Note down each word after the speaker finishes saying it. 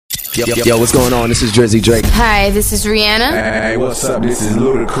Yo, what's going on? This is Drizzy Drake. Hi, this is Rihanna. Hey, what's up? This is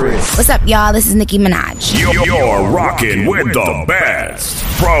Ludacris. What's up, y'all? This is Nicki Minaj. You're rocking with the best.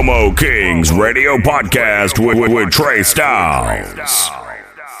 Promo Kings Radio Podcast with Trey Styles.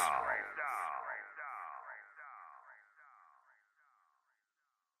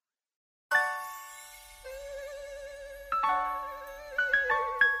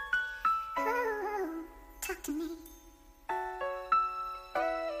 Talk to me.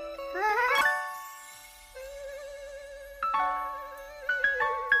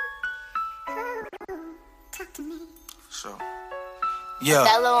 Talk to me. So, yeah,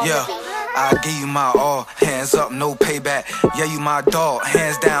 I give you my all, hands up, no payback. Yeah, you my dog,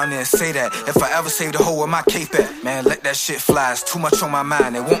 hands down and say that. If I ever save the whole with my cape at, man, let that shit fly. It's too much on my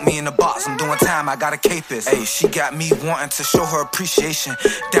mind. They want me in the box. I'm doing time. I gotta cape this. Hey, she got me wanting to show her appreciation.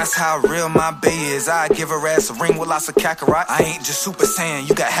 That's how real my bae is. I give her ass a ring with lots of kakarot. I ain't just Super Saiyan.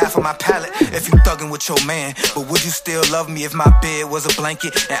 You got half of my palate if you thuggin' with your man. But would you still love me if my bed was a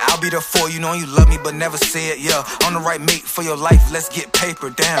blanket? And I'll be there for you. Know you love me, but never say it. Yeah, I'm the right mate for your life. Let's get paper.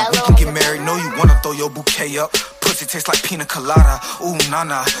 Damn, we can get married. Know you wanna throw your bouquet up. Pussy tastes like pina colada. Ooh,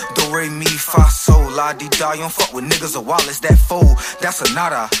 nana. Do, re, mi, fa, sol, la, di, da. You don't fuck with niggas or wallets that fold. That's a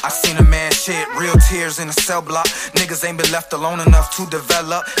nada. I seen a man shed real tears in a cell block. Niggas ain't been left alone enough to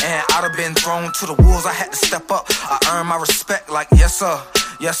develop. And I'd have been thrown to the wolves. I had to step up. I earned my respect like yes, sir.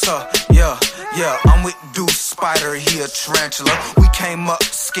 Yes, sir, yeah, I'm with Deuce Spider, he a tarantula. We came up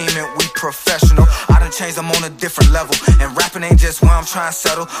scheming, we professional. I done changed, I'm on a different level. And rapping ain't just where I'm trying to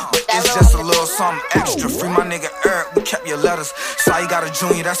settle, but it's just a little something extra. Free my nigga Eric, we kept your letters. Saw you got a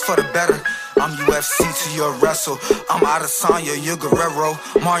junior, that's for the better. I'm UFC to your wrestle. I'm Adesanya, you're Guerrero.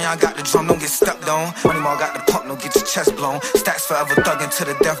 Marion got the drum, don't get stepped on. Money Mall got the pump, don't get your chest blown. Stacks forever thuggin' to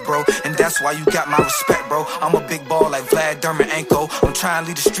the death, bro. And that's why you got my respect, bro. I'm a big ball like Vlad Dermanenko. I'm trying to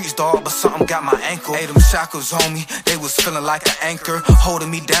lead the streets, dog, but something got my ankle. Hey, them shackles on me, they was feeling like an anchor.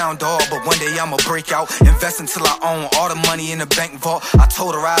 Holding me down, dog, but one day I'ma break out. Invest until I own all the money in the bank vault. I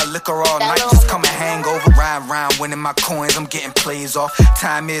told her I'd lick her all night, just come and hang over. Ride round, winning my coins, I'm getting plays off.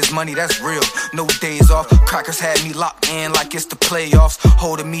 Time is money, that's real. No days off. Crackers had me locked in like it's the playoffs.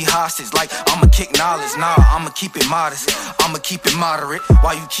 Holding me hostage like I'ma kick knowledge. Nah, I'ma keep it modest. I'ma keep it moderate.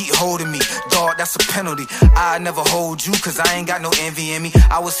 Why you keep holding me? Dog, that's a penalty. I never hold you cause I ain't got no envy in me.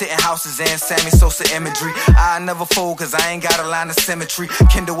 I was hitting houses and Sammy Sosa imagery. I never fold cause I ain't got a line of symmetry.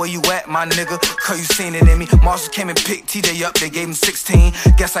 Kendall, where you at, my nigga? Cause you seen it in me. Marshall came and picked TJ up, they gave him 16.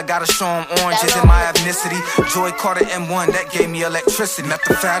 Guess I gotta show him oranges in my ethnicity. Joy Carter M1, that gave me electricity.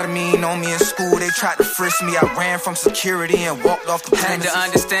 Methamphetamine on me in school. They tried to frisk me, I ran from security and walked off the premises. Had to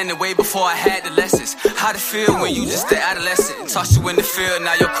understand the way before I had the lessons. How to feel when you just an adolescent. Toss you in the field,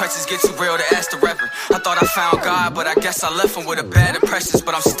 now your crutches get too real to ask the reverend. I thought I found God, but I guess I left him with a bad impressions.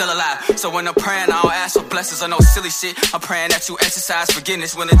 But I'm still alive, so when I'm praying, I don't ask for blessings or no silly shit. I'm praying that you exercise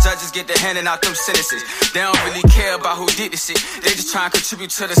forgiveness when the judges get to handing out them sentences. They don't really care about who did this shit. They just try and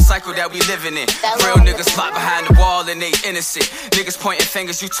contribute to the cycle that we living in. Real niggas locked behind the wall and they innocent. Niggas pointing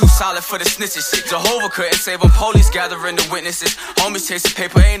fingers, you too solid for the snitches shit. Jehovah couldn't save him, police gathering the witnesses. Homies chasing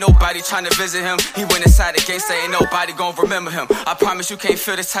paper, ain't nobody trying to visit him. He went inside the gate, say ain't nobody gon' remember him. I promise you can't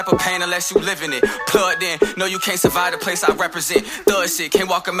feel this type of pain unless you live in it. Plugged in, no you can't survive the place I represent. Thug shit, can't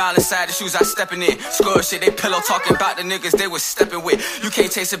walk a mile inside the shoes I stepping in. Score shit, they pillow talking about the niggas they was stepping with. You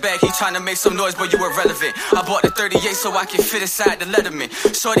can't chase it back, he trying to make some noise, but you irrelevant. I bought the 38 so I can fit inside the Letterman.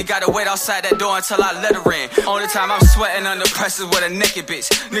 Shorty gotta wait outside that door until I let her in. Only time I'm sweating under pressure with a naked bitch.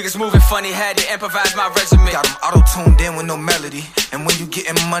 Niggas moving funny, had to improvise my regimen. Got them auto-tuned in with no melody. And when you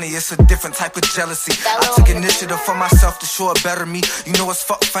getting money, it's a different type of jealousy. I took initiative for myself to show a better me. You know it's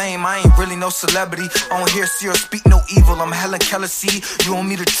fuck fame, I ain't really no celebrity. I don't hear, see, or speak no evil. I'm Helen Keller, see. You want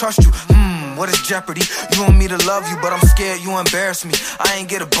me to trust you? What is jeopardy? You want me to love you, but I'm scared you embarrass me. I ain't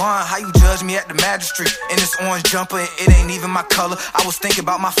get a bond, how you judge me at the magistrate? In this orange jumper, it ain't even my color. I was thinking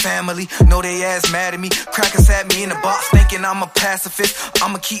about my family, know they ass mad at me. Crackers had me in the box, thinking I'm a pacifist.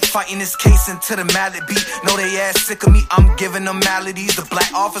 I'ma keep fighting this case until the mallet beat. Know they ass sick of me, I'm giving them maladies. The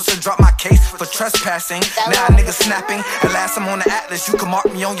black officer dropped my case for trespassing. Now niggas snapping, at last I'm on the atlas, you can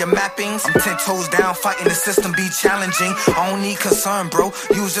mark me on your mappings. I'm 10 toes down, fighting the system be challenging. I don't need concern, bro,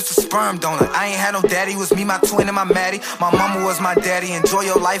 you was just a sperm donor. I ain't had no daddy, it was me, my twin, and my Maddie. My mama was my daddy. Enjoy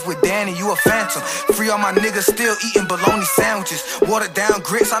your life with Danny, you a phantom. Free all my niggas still eating bologna sandwiches. Watered down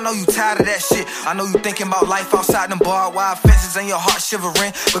grits, I know you tired of that shit. I know you thinking about life outside them barbed wire fences and your heart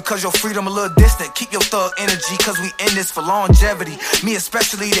shivering because your freedom a little distant. Keep your thug energy, cause we in this for longevity. Me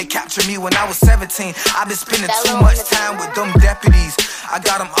especially, they captured me when I was 17. I've been spending too much time with them deputies. I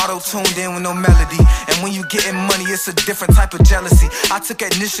got them auto-tuned in with no melody. And when you getting money, it's a different type of jealousy. I took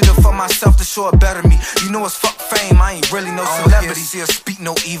initiative for myself to show a better me. You know it's fuck fame, I ain't really no celebrity. See her speak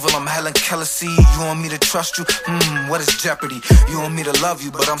no evil, I'm Helen Keller seed. You want me to trust you? What is jeopardy? You want me to love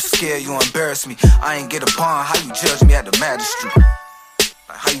you, but I'm scared you embarrass me. I ain't get a bond, how you judge me at the magistrate?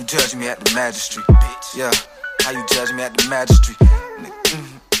 How you judge me at the magistrate? Yeah, how you judge me at the magistrate?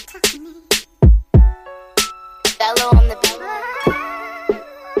 Bello on the beat.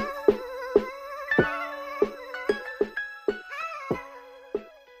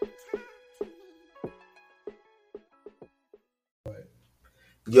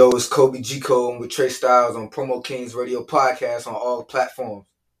 Yo, it's Koby Gkode with Trey Styles on Promo Kings Radio Podcast on all platforms.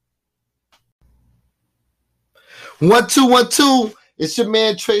 1 2 1 2. It's your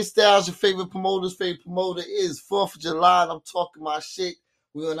man Trey Styles, your favorite promoter's favorite promoter is 4th of July. And I'm talking my shit.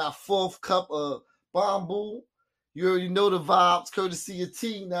 We're on our 4th cup of Bamboo. You already know the vibes, courtesy of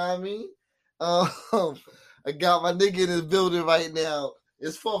T, know what I mean? I got my nigga in the building right now.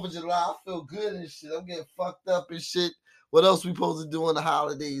 It's 4th of July. I feel good and shit. I'm getting fucked up and shit. What else we supposed to do on the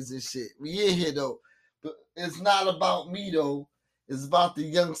holidays and shit? We in here though. But it's not about me though. It's about the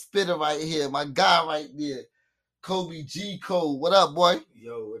young spitter right here. My guy right there. Koby Gkode. What up, boy?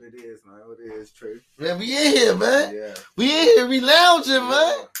 Yo, what it is, man? What it is, Trey? Man, we in here, man. Yeah. We in here. We lounging,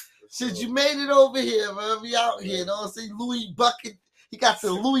 man. Sure. Shit, you made it over here, man. We out here. You know what I'm saying? Louis Bucket. He got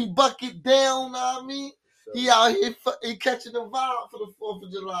the Louis Bucket down, know what I mean? Sure. He out here he catching the vibe for the 4th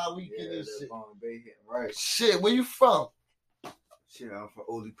of July weekend and shit. Bay hitting right. Shit, where you from? Shit, I'm from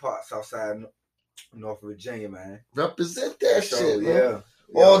Oldie Park, Southside, North Virginia, man. Represent that shit, man. Yeah.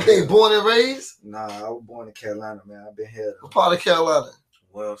 All day, born and raised? Nah, I was born in Carolina, man. I've been here. What part of Carolina?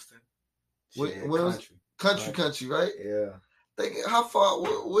 Wellston. Shit, Country, right? Yeah. How far?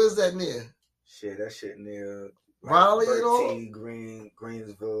 Where's that near? Shit, that shit near Raleigh at all?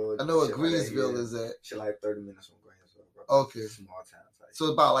 Greensville. I know what Greensville is at. Shit, like 30 minutes from Greensville, bro. Okay. Small town. So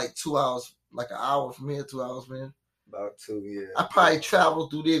it's about like 2 hours, like an hour from here, 2 hours from here. About 2, yeah. I probably travel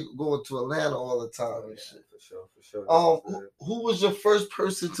through there going to Atlanta all the time and shit. For sure. Who was your first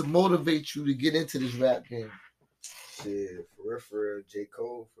person to motivate you to get into this rap game? Shit, for real,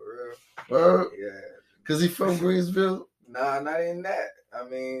 Gkode, for real. Word? Yeah. Cause he from Greensville? Nah, not in that. I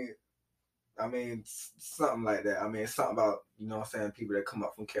mean, something like that. I mean, it's something about, you know what I'm saying, people that come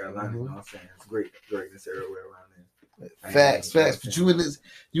up from Carolina, you know what I'm saying? It's greatness everywhere around there. Facts. But you in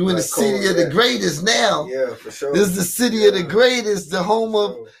the city of the greatest now. Yeah, for sure. This is the city of the greatest, the home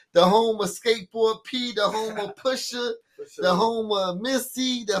of Skateboard P, the home of Pusha, the home of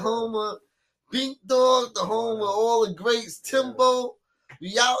Missy, the home of Pink Dog, the home of all the greats, Timbo.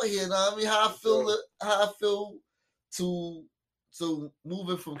 We out here, know what I mean? How I feel to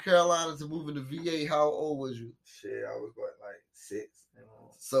moving from Carolina to moving to VA. How old was you? Shit, I was like 6.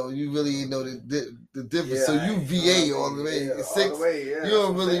 So you really didn't know the difference. Yeah, so you VA all the way. 6. All the way, yeah. You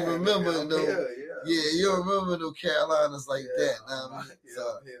don't really remember you don't remember no Carolinas like that. Know what I mean?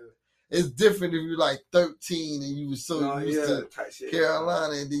 So it's different if you're like 13 and you were so used to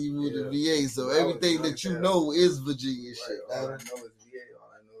Carolina and then you moved to VA. So everything that you know is Virginia shit. All I know is VA.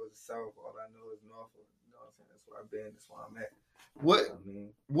 All I know is the South. All I know is Norfolk. You know what I'm saying? That's where I've been. That's where I'm at.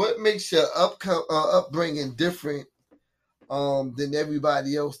 What makes your upbringing different than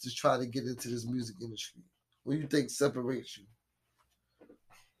everybody else to try to get into this music industry? What do you think separates you?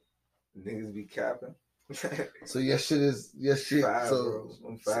 Niggas be capping. So your shit is fire, so bro.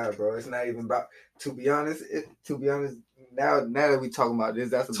 I'm fire, bro. It's not even about. To be honest, now that we talking about this,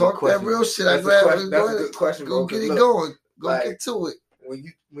 that's a good question. Talk that real shit. That's a good question. Go get it going. Go get to it.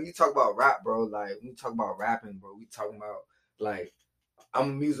 When you talk about rap, bro, like when you talk about rapping, bro, we talking about like.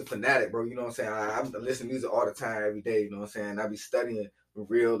 I'm a music fanatic, bro. You know what I'm saying? I listen to music all the time, every day. You know what I'm saying? I be studying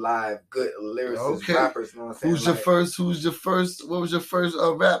real live, good lyricists, rappers. You know what I'm saying? Who's your first? What was your first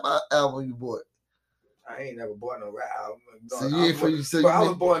rap album you bought? I ain't never bought no rap album. So you ain't for you. So I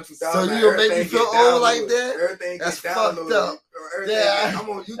was born in 2000. So you gonna make me feel old like that? Everything that's fucked up. Yeah, I'm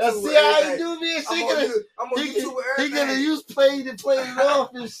on YouTube. See how he do me and shit. I'm on YouTube. He gonna use played it off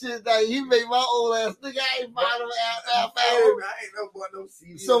and shit. Like he made my old ass nigga. I ain't bought no album. I ain't never bought no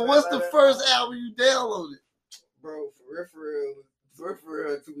CD. So what's the first album you downloaded? Bro, for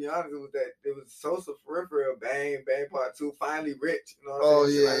real, to be honest, it was Sosa for real, Bang Part 2, Finally Rich. You know what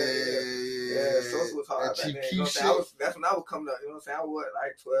I'm saying? Yeah, Sosa was hard back then. You know what I'm saying? That's when I was coming up. You know what I'm saying? I was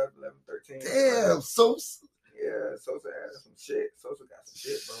like 12, 11, 13. Damn, Sosa. Yeah, Sosa had some shit. Sosa got some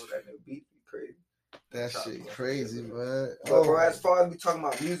shit, bro. That nigga beat me crazy. That shit crazy, man. But bro, as far as we talking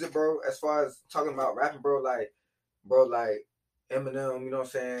about music, bro, as far as talking about rapping, bro, like Eminem, you know what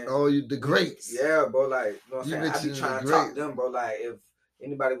I'm saying? Oh, the greats. Yeah, bro, like, you know what I'm saying? I be trying to great. talk them, bro. Like, if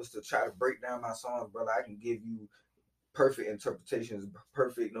anybody was to try to break down my songs, bro, like, I can give you perfect interpretations,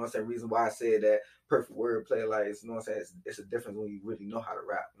 perfect, you know what I'm saying? Reason why I said that, perfect wordplay, like, you know what I'm saying? It's a difference when you really know how to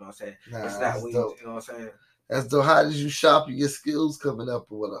rap, you know what I'm saying? It's not when you know what I'm saying? That's though. How did you sharpen your skills coming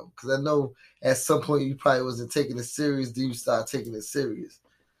up or whatever? Because I know at some point you probably wasn't taking it serious. Then you start taking it serious.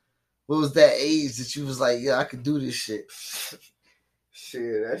 What was that age that you was like, yeah, I could do this shit?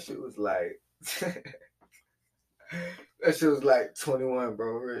 Shit, that shit was like that shit was like 21,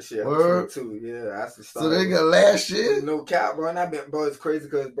 bro. Real shit. 22. Yeah, I started. So they got last year? No cap, bro. And I've been, bro. It's crazy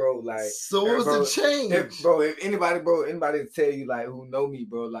because, bro, like. So what was the change, if anybody tell you like who know me,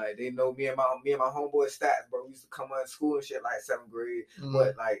 bro, like they know me and my homeboy Stats, bro. We used to come out of school and shit like 7th grade,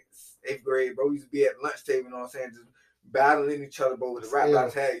 but like 8th grade, bro. We used to be at lunch table, you know what I'm saying, just battling each other, bro. With the rap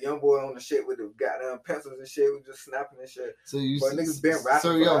battles, had young boy on the shit with the goddamn pencils and shit. We just snapping and shit. So you, but niggas been rapping.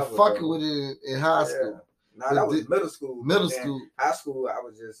 So y'all fucking with it in high school. Nah, that was middle school. Middle school. High school, I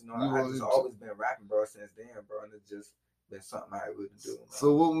was just, I just always been rapping, bro, since then, bro. And it's just been something I would do.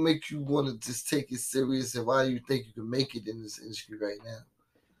 So what would make you want to just take it serious, and why do you think you can make it in this industry right now?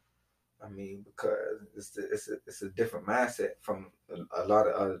 I mean, because it's a different mindset from a lot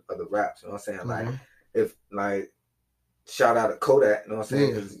of other raps. You know what I'm saying? Like, if, like, shout out to Kodak, you know what I'm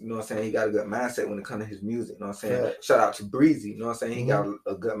saying? Because, you know what I'm saying, he got a good mindset when it comes to his music, you know what I'm saying? Shout out to Breezy, you know what I'm saying? He got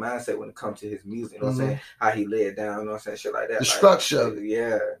a good mindset when it comes to his music, you know what I'm saying? How he lay it down, you know what I'm saying? Shit like that. The structure. Yeah,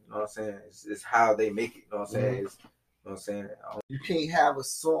 you know what I'm saying? It's how they make it, you know what I'm saying? You know what I'm saying? You can't have a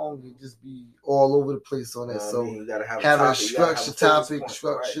song and just be all over the place on it. So you gotta have a structure, topic,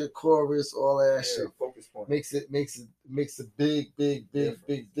 structure, chorus, all that shit. Focus point. Makes a big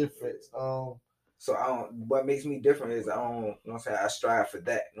difference. So what makes me different is I don't, you know what I'm saying, I strive for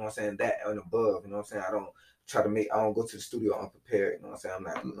that, you know what I'm saying, that and above, you know what I'm saying, I don't go to the studio unprepared, you know what I'm saying, I'm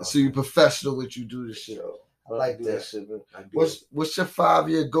not. You know, so you're professional when you do this shit. So, I like that shit, man. What's your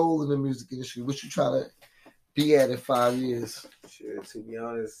 5-year goal in the music industry? What you trying to be at in 5 years? Shit, to be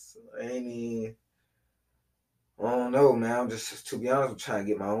honest, I don't know, man. I'm just, to be honest, I'm trying to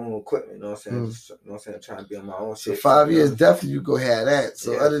get my own equipment. You know what I'm saying? Just, you know what I'm saying? I'm trying to be on my own shit. So 5 years, definitely you go have that.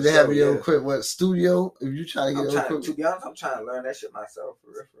 So other than having your own equipment, what studio? If you trying to get your own equipment, to be honest, I'm trying to learn that shit myself for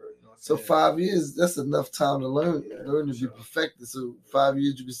real. You know what I'm so saying? 5 years, that's enough time to learn to be perfected. So 5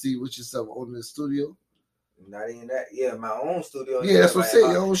 years, you can see with yourself owning the studio. Not even that, my own studio. Yeah, that's what I'm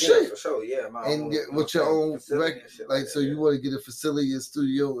saying. Your own shit, for sure. My own, with your own record, like so, that, you want to get a facility, a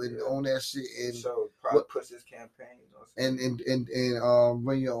studio, and own that shit, and probably push this campaign, you know, and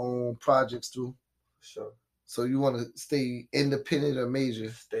run your own projects too. Sure. So you want to stay independent or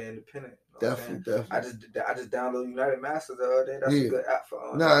major? Stay independent. Definitely. I just downloaded United Masters the other day. That's a good app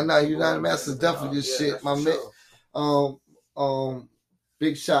for. United Masters definitely this shit. My man,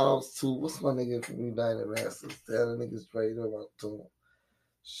 big shout outs to what's my nigga from United Masters. The other niggas right on my tune.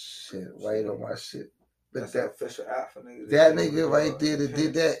 Shit, right on my shit. But that's that official app for niggas. That nigga right there that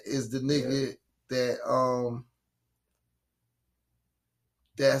did that is the nigga that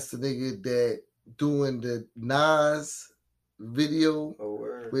that's the nigga that doing the Nas video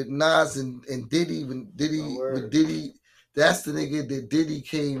with Nas and Diddy with Diddy. That's the nigga that Diddy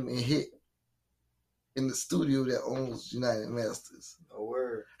came and hit in the studio that owns United Masters.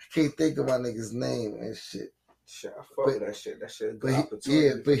 I can't think of my nigga's name and shit. Shit, I fuck with that shit. That shit.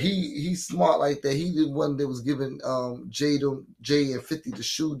 But he's smart like that. He the one that was giving Jay and 50 the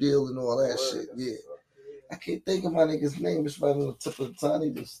shoe deal and all that shit. Yeah. I can't think of my nigga's name. It's right on the tip of the tongue. He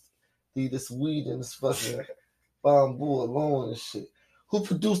just need this weed and this fucking bamboo alone and shit. Who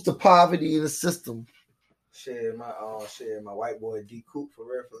produced the poverty in the system? Shit, my white boy Gkode for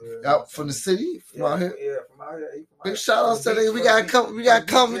real. Out from the city, from out here. Yeah, from out here. Big shout out to that nigga. We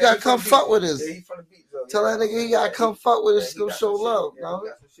gotta come fuck with us. Yeah, he from the beat though. Tell that nigga he gotta come fuck with us. Go show love. Yeah, he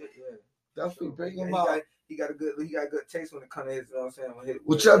got some shit. Yeah, definitely bring him out. He got good taste when it comes to his. You know what I'm saying?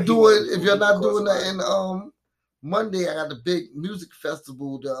 What y'all doing? If y'all not doing that in Monday, I got the big music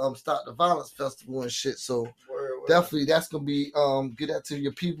festival, the Stop the Violence festival and shit. So definitely that's gonna be get that to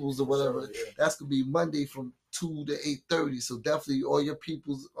your peoples or whatever. Sure, yeah. That's gonna be Monday from 2 to 8:30. So definitely all your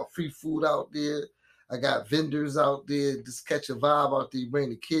peoples are free food out there. I got vendors out there. Just catch a vibe out there.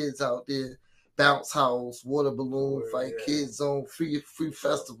 Bring the kids out there. Bounce house, water balloon fight, kids zone, free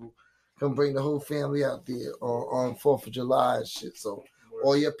festival. Come bring the whole family out there on 4th of July and shit. So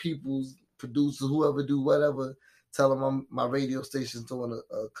all your peoples producers, whoever do whatever, tell them my radio station's doing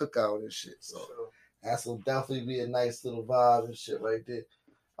a cookout and shit. So that's will definitely be a nice little vibe and shit right there.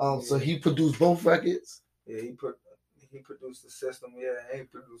 So he produced both records. Yeah, he produced the system. Yeah, and he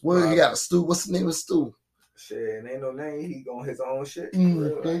produced. Well, he got a Stu. What's the name of Stu? Shit, and ain't no name. He on his own shit.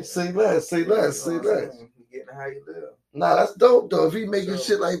 Okay, say less. He getting how you live. Nah, that's dope though. If he making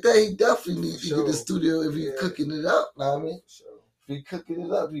shit like that, he definitely needs to get the studio. If he cooking it up, know what I mean? If he cooking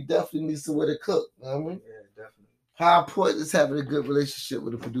it up, he definitely needs somewhere to cook. Know what I mean? Yeah, definitely. How important is having a good relationship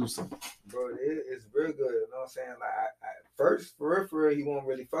with a producer? Bro, it's real good. You know what I'm saying? Like, first, for real, he won't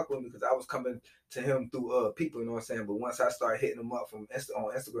really fuck with me because I was coming to him through people, you know what I'm saying? But once I started hitting him up on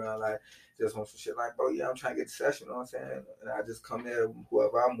Instagram, like, just on some shit like, bro, yeah, I'm trying to get the session, you know what I'm saying? And I just come there,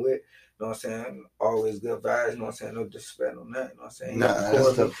 whoever I'm with, you know what I'm saying? Always good vibes, you know what I'm saying? No disrespect, no nothing, you know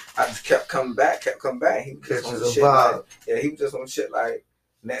what I'm saying? I just kept coming back. He was just on some shit like, he was just on shit like,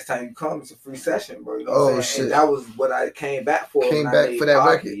 next time you come, it's a free session, bro. You know what I'm saying? Shit. And that was what I came back for. Came back for that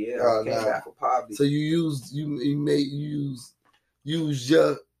Poverty. record? Yeah, I came back for Poverty. So you use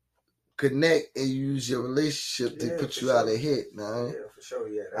your connect and use your relationship to put you out a hit, man. Yeah, for sure.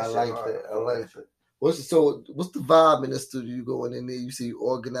 Yeah, I like that. What's the vibe in the studio? You going in there, you see you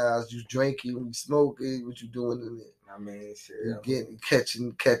organized, you drinking, you smoking, what you doing in there? I mean, shit. You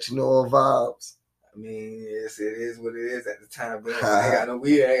catching all vibes. I mean, yes, it is what it is at the time. But I ain't got no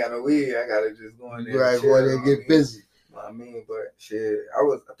weed. I gotta just go in there. Right, go in there and get busy. I mean, but shit, I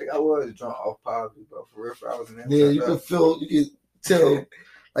think I was drunk off Poverty, but for real, I was in there. Yeah, you can tell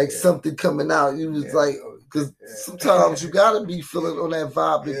like something coming out. You was like, because sometimes you gotta be feeling on that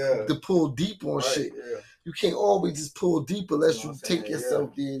vibe to pull deep on shit. Yeah. You can't always just pull deep unless you take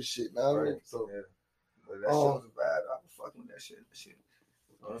yourself there and shit. Know what I mean? So, but that shit was bad. I was fucking with that shit.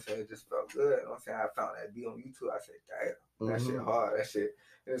 You know what I'm saying? It just felt good. You know what I'm saying? I found that beat on YouTube. I said, damn, that shit hard. That shit,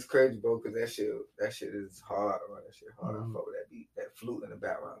 it's crazy, bro, because that shit is hard, bro. That shit hard. I fuck with that beat. That flute in the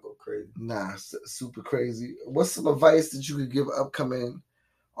background go crazy. Nah, super crazy. What's some advice that you could give upcoming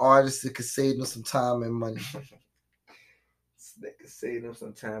artists that could save them some time and money? They could save them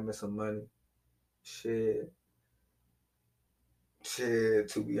some time and some money. Shit,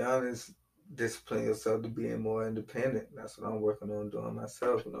 to be honest, discipline yourself to being more independent. That's what I'm working on doing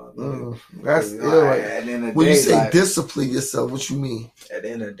myself. You know what I mean? That's ill. When you say discipline yourself, what you mean? At the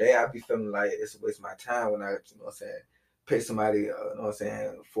end of the day, I be feeling like it's a waste of my time when I, you know what I'm saying, pay somebody, you know what I'm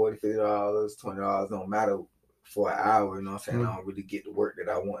saying, $40, $50, $20, don't matter for an hour, you know what I'm saying? I don't really get the work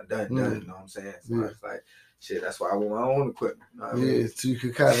that I want done, you know what I'm saying? So it's like, shit, that's why I want my own equipment. You know what I mean? So you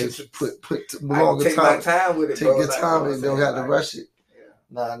can kind of put longer take my time with it, take bro. Your time and don't have to rush it.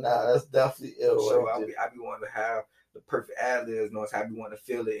 Nah, that's definitely ill. So I be wanting to have the perfect ad-libs, you know what I'm saying? I be wanting to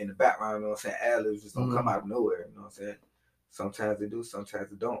feel it in the background, you know what I'm saying? Ad-libs just don't come out of nowhere, you know what I'm saying? Sometimes they do, sometimes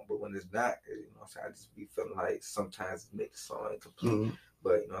they don't. But when it's not, you know what I'm saying? I just be feeling like sometimes it makes the song incomplete.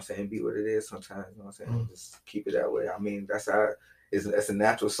 But, you know what I'm saying? Be what it is sometimes, you know what I'm saying? Just keep it that way. I mean, that's a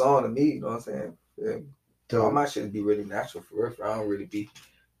natural song to me, you know what I'm saying? Yeah. All my shit be really natural for real. I don't really be,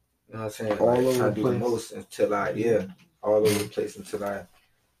 you know what I'm saying? All like, over trying to do the the most until all over the place until I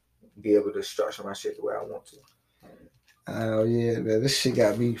be able to structure my shit the way I want to. Oh yeah, man, this shit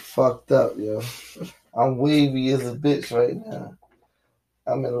got me fucked up, yo. I'm wavy as a bitch right now.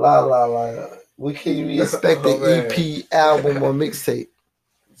 I'm in la. When can we expect the EP, album, or mixtape?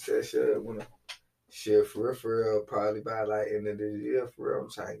 Shit, for real, probably by like end of this year, for real.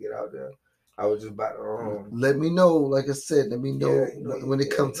 I'm trying to get out there. I was just about to let me know, like I said, let me know when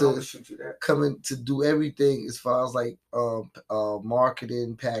it comes to coming to do everything as far as like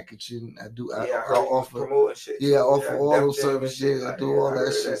marketing, packaging. I offer promoting shit. Yeah, I offer all those services. I do all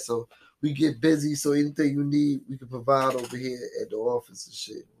that shit. So we get busy. So anything you need, we can provide over here at the office and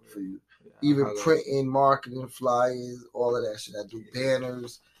shit for you. Even printing, marketing, flyers, all of that shit. I do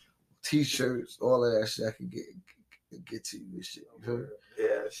banners, T-shirts, all of that shit. I can get to you and shit. You feel me?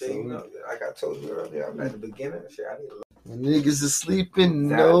 Yeah, shit, so, you know, like I told you earlier, I'm at the beginning. Shit, I need a when niggas is sleeping,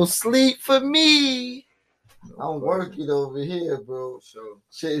 no sleep for me. I'm working over here, bro. Sure.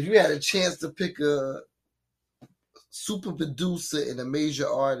 Shit, if you had a chance to pick a super producer and a major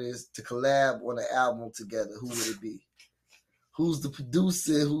artist to collab on an album together, who would it be? Who's the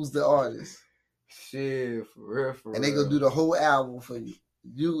producer? Who's the artist? Shit, for real. And they gonna do the whole album for you.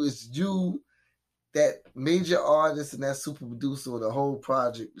 You. That major artist and that super producer, the whole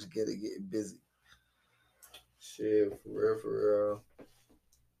project was getting busy. Shit, for real.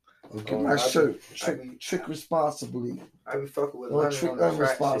 Well, get my shirt. Trick responsibly. I be fucking with London on the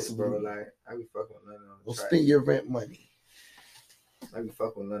track shit, bro. Like, I be fucking with London on the track. Spend your rent money. I be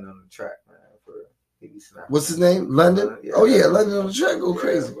fucking with London on the track, man, for real. He be snapping. What's his name? London? Yeah, oh yeah, London on the track go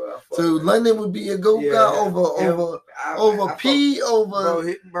crazy. Bro, so London would be a GOAT guy over P, over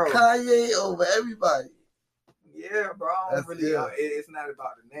Kanye, over everybody. Yeah, bro. I don't really. It's not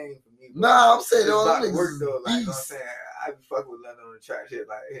about the name for me. Nah, I'm saying all about the work though. Like, you know what I'm beast. saying, I be fucking with London on the track shit.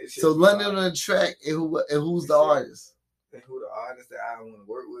 Like, his shit So London on the track, and who's the artist? And who the artist that I want to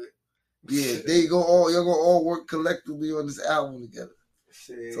work with? Yeah, y'all gonna all work collectively on this album together.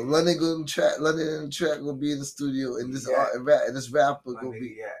 Shit. So London on the track, gonna be in the studio, and this rapper gonna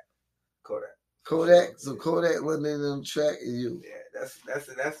be Kodak. So Kodak, London on the track, and you. Yeah,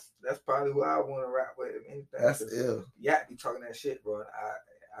 that's probably who I want to rap with. That's ill. Yeah, be talking that shit, bro.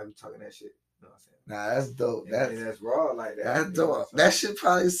 I be talking that shit. You know what I'm saying? Nah, that's dope. That's raw like that. That's dope. That shit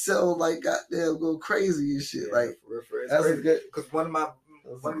probably sell like goddamn go crazy and shit. Like that's crazy. Good. Because one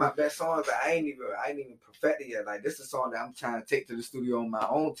of my best songs that I ain't even perfected yet. Like, this is a song that I'm trying to take to the studio on my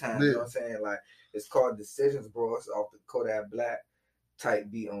own time. You know what I'm saying? Like, it's called Decisions, bro. It's off the Kodak Black type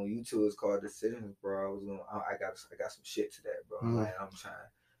beat on YouTube. It's called Decisions, bro. I got some shit to that, bro. Like, I'm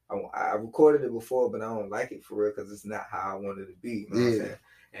trying. I recorded it before, but I don't like it for real because it's not how I wanted it to be. You know what I'm saying?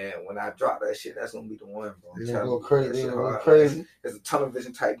 And when I drop that shit, that's gonna be the one, bro. It's gonna go crazy. Crazy. It's a tunnel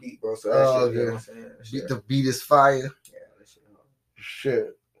vision type beat, bro. So that shit, you know what I'm saying? The beat is fire. Yeah, that shit.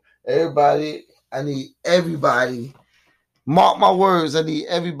 Shit. Everybody, I need everybody. Mark my words, I need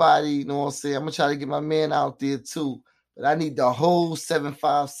everybody, you know what I'm saying? I'm gonna try to get my man out there too. But I need the whole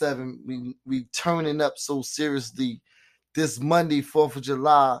 757. We turning up so seriously this Monday, 4th of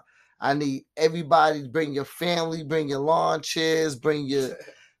July. I need everybody to bring your family, bring your lawn chairs, bring your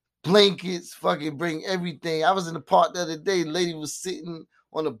blankets, fucking bring everything. I was in the park the other day, the lady was sitting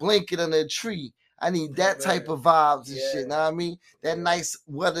on a blanket under a tree. I need that type of vibes and shit, know what I mean? That nice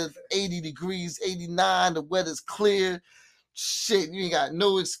weather, 80 degrees, 89, the weather's clear. Shit, you ain't got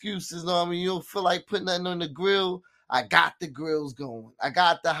no excuses, know what I mean? You don't feel like putting nothing on the grill. I got the grills going. I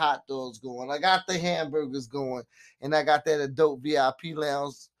got the hot dogs going. I got the hamburgers going. And I got that adult VIP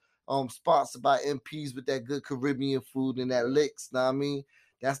lounge sponsored by MPs with that good Caribbean food and that licks, know what I mean?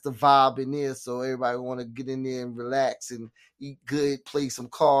 That's the vibe in there. So everybody want to get in there and relax and eat good, play some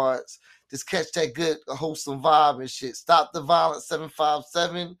cards. Just catch that good, wholesome vibe and shit. Stop the Violence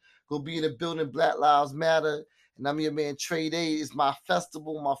 757. Gonna be in the building, Black Lives Matter. And I'm your man, Trade Aid. It's my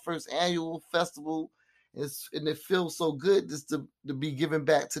festival, my first annual festival. And it feels so good just to be giving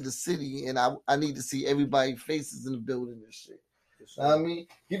back to the city. And I need to see everybody's faces in the building and shit. Sure. Know what I mean?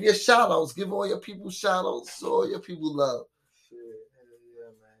 Give your shout outs. Give all your people shout outs. So all your people love. Shit. Yeah,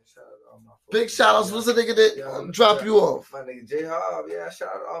 man. Shout out to all my folks. Big shout outs. What's the nigga that drop you off? My nigga J Harv. Yeah, shout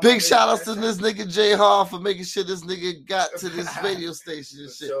out to all big shout outs to this nigga J Harv for making sure this nigga got to this radio station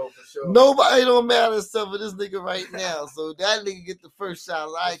and shit. For sure. Nobody don't matter except for this nigga right now. So that nigga get the first shout out.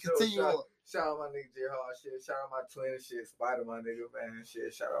 All right, continue on. Shout out my nigga J Hard shit. Shout out my twin shit. Spider my nigga, man.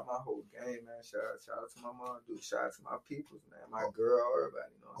 Shit. Shout out my whole gang, man. Shout out to my mom, dude. Shout out to my peoples, man. My girl,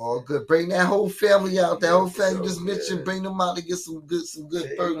 everybody. You know all good. Bring that whole family out. That whole family you just mentioned. Bring them out to get some good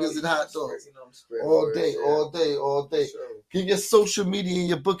burgers and hot dogs. All day. Sure. Give your social media and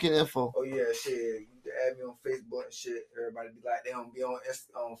your booking info. Oh yeah, shit. You can add me on Facebook and shit. Everybody be like they don't be on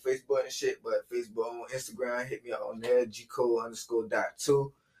Facebook and shit, but Facebook on Instagram, hit me out on there.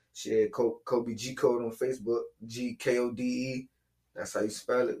 Gkode_.2. Shit, Koby Gkode on Facebook, Gkode. That's how you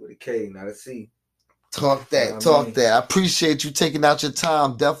spell it, with a K, not a C. Talk that. I appreciate you taking out your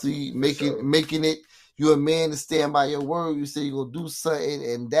time. Definitely making it. You're a man to stand by your word. You say you're gonna do something,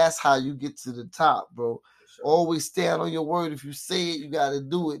 and that's how you get to the top, bro. Sure. Always stand on your word. If you say it, you gotta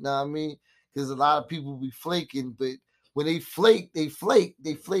do it. Know what I mean? Because a lot of people be flaking, but when they flake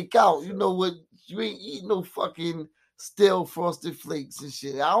out. Sure. You know what? You ain't eating no fucking stale frosted flakes and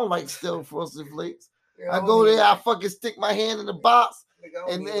shit. I don't like stale frosted flakes. I go there, I fucking stick my hand in the box,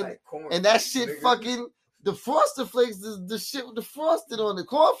 and that shit fucking the frosted flakes is the shit with the frosted on it.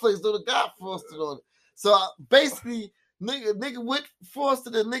 Cornflakes don't got frosted on it. So basically, nigga with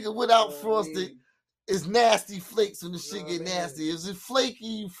frosted and nigga without frosted is nasty flakes when the shit get nasty. If it's flaky,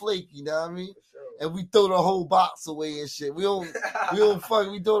 you flaky. You know what I mean? And we throw the whole box away and shit. We don't we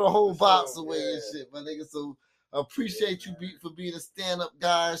throw the whole box away and shit, my nigga. So I appreciate you for being a stand-up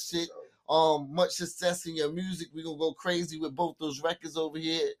guy and shit. Much success in your music. We're gonna go crazy with both those records over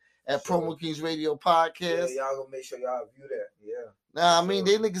here at Promo Kings Radio Podcast. Yeah, y'all gonna make sure y'all view that. Yeah. Nah, I mean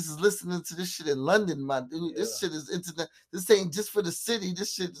they niggas is listening to this shit in London, my dude. Yeah. This shit is internet. This ain't just for the city.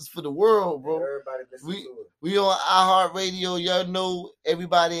 This shit is for the world, bro. Yeah, everybody listen to it. We on iHeartRadio. Y'all know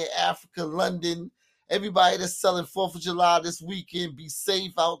everybody in Africa, London. Everybody that's selling 4th of July this weekend. Be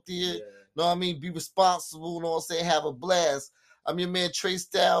safe out there. Yeah. Know what I mean? Be responsible, you know what I'm saying? Have a blast. I'm your man Trey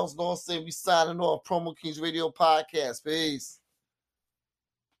Styles. Know what I'm saying? We signing off. Promo Kings Radio Podcast. Peace.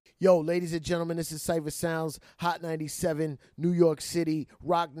 Yo, ladies and gentlemen, this is Cypher Sounds, Hot 97, New York City,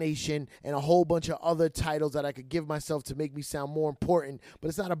 Rock Nation, and a whole bunch of other titles that I could give myself to make me sound more important. But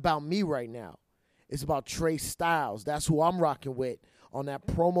it's not about me right now. It's about Trey Styles. That's who I'm rocking with on that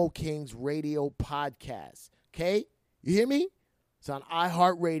Promo Kings Radio Podcast. Okay? You hear me? It's on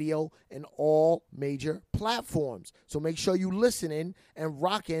iHeartRadio and all major platforms. So make sure you listening and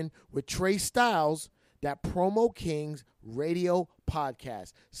rocking with Trey Styles, that Promo Kings Radio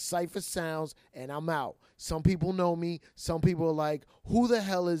Podcast. Cypher Sounds, and I'm out. Some people know me. Some people are like, who the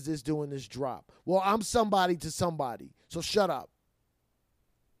hell is this doing this drop? Well, I'm somebody to somebody. So shut up.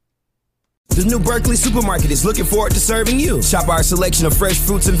 The new Berkeley Supermarket is looking forward to serving you. Shop our selection of fresh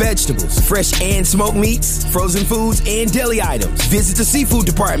fruits and vegetables, fresh and smoked meats, frozen foods, and deli items. Visit the seafood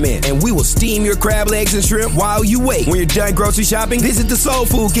department, and we will steam your crab legs and shrimp while you wait. When you're done grocery shopping, visit the Soul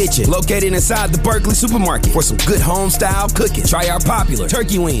Food Kitchen, located inside the Berkeley Supermarket, for some good home-style cooking. Try our popular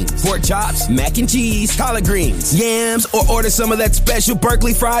turkey wings, pork chops, mac and cheese, collard greens, yams, or order some of that special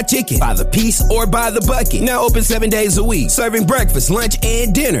Berkeley fried chicken by the piece or by the bucket. Now open 7 days a week, serving breakfast, lunch,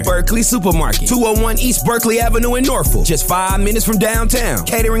 and dinner. Berkeley Supermarket. 201 East Berkeley Avenue in Norfolk. Just 5 minutes from downtown.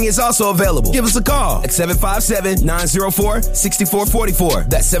 Catering is also available. Give us a call at 757-904-6444.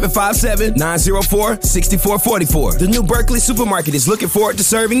 That's 757-904-6444. The new Berkeley Supermarket is looking forward to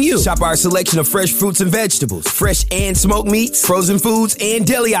serving you. Shop our selection of fresh fruits and vegetables, fresh and smoked meats, frozen foods, and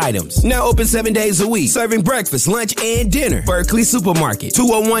deli items. Now open 7 days a week, serving breakfast, lunch, and dinner. Berkeley Supermarket.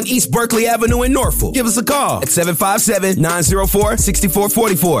 201 East Berkeley Avenue in Norfolk. Give us a call at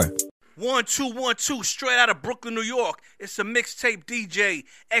 757-904-6444. 1212, straight out of Brooklyn, New York. It's a mixtape DJ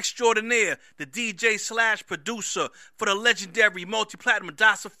extraordinaire, the DJ / producer for the legendary multi-platinum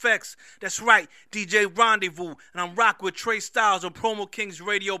DOS Effects. That's right, DJ Rendezvous, and I'm rocking with Trey Styles on Promo Kings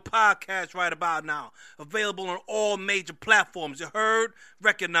Radio Podcast right about now. Available on all major platforms. You heard?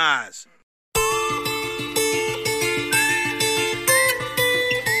 Recognize.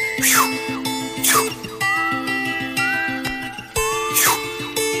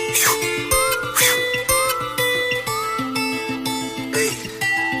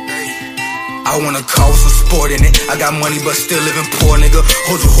 I wanna call some sport in it. I got money but still living poor, nigga.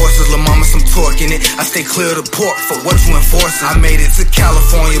 Hold your horses, lil' mama, some torque in it. I stay clear of the port for what you enforcing. I made it to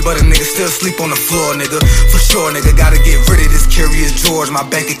California, but a nigga still sleep on the floor, nigga. For sure, nigga, gotta get rid of this Curious George. My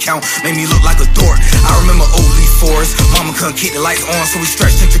bank account made me look like a dork. I remember old Lee Forest. Mama couldn't keep the lights on, so we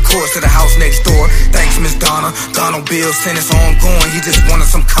stretched into course to the house next door. Thanks, Miss Donna. Donald Bill sent us ongoing. He just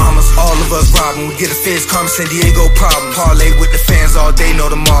wanted some commas. All of us robbing. We get a feds come San Diego problem. Parlay with the fans all day, know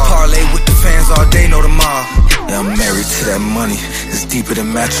the mob. Parlay with the fans all day, know the mob. Yeah, I'm married to that money. It's deeper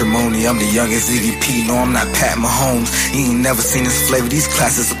than matrimony. I'm the youngest Ziggy P. No, I'm not Pat Mahomes. You ain't never seen this flavor. These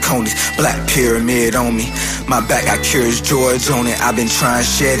classes of conies. Black pyramid on me. My back got Curious George on it. I've been trying to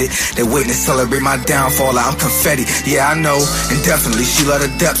shed it. They waiting to celebrate my downfall. I'm confetti. Yeah, I know. And definitely she love the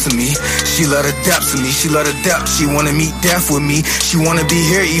depths of me. She love the depths of me. She love the depths. She wanna meet death with me. She wanna be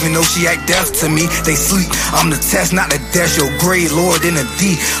here even though she act deaf to me. They sleep. I'm the test, not the dash. Your grade Lord in a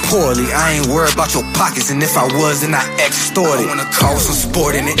D. Poorly. I ain't worried about your pockets. And if I was, then I extorted. I wanna call some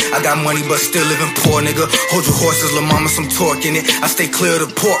sport in it. I got money but still living poor, nigga. Hold your horses, lil' mama, some torque in it. I stay clear of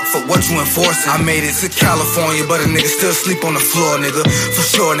the port for what you enforcing. I made it to California, but a nigga still sleep on the floor, nigga. For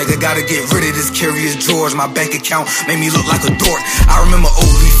sure, nigga, gotta get rid of this Curious George. My bank account made me look like a dork. I remember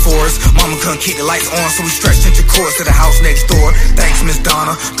old Lee Forest. Mama couldn't keep the lights on, so we stretched into course to the house next door. Thanks, Miss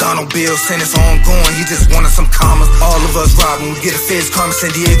Donna. Donald Bill sent us ongoing. He just wanted some commas. All of us robbing. We get a feds come San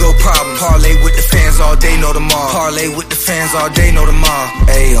Diego problem. Parlay with the fans all day, know the mob. Parlay with the fans all day, know the mob.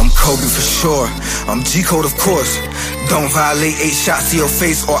 Hey, I'm Koby for sure. I'm Gkode, of course. Don't violate 8 shots to your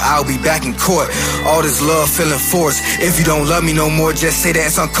face or I'll be back in court. All this love feeling forced. If you don't love me no more, just say that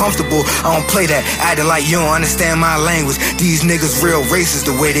it's uncomfortable. I don't play that, acting like you don't understand my language. These niggas real racist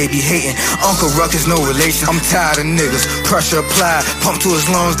the way they be hating. Uncle Ruck is no relation. I'm tired of niggas. Pressure applied, pump to his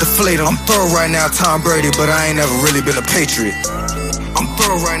lungs, deflate him. I'm thorough right now, Tom Brady, but I ain't never really been a patriot. I'm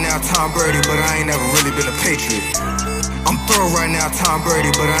thorough right now, Tom Brady, but I ain't never really been a patriot. I'm thorough right now, Tom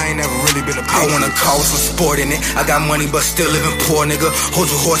Brady, but I ain't never really been a patriot. I wanna call some sport in it. I got money but still living poor, nigga. Hold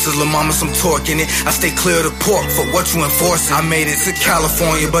your horses, lil' mama, some torque in it. I stay clear of the port for what you enforcing. I made it to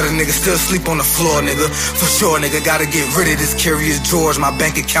California, but a nigga still sleep on the floor, nigga. For sure, nigga, gotta get rid of this Curious George. My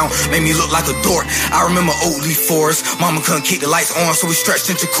bank account made me look like a dork. I remember old Lee Forest. Mama couldn't keep the lights on, so we stretched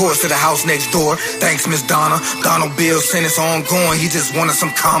into course to the house next door. Thanks, Miss Donna. Donald Bill sent us ongoing. He just wanted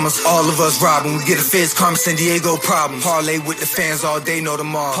some commas. All of us robbing. We get a feds come San Diego problem. Parlay with the fans all day, know the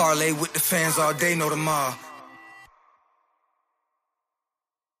mob. Parlay with the fans all day, know the mob.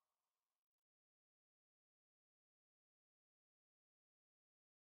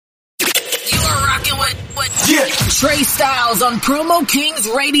 Trey Styles on Promo Kings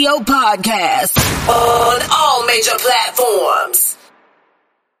Radio Podcast on all major platforms.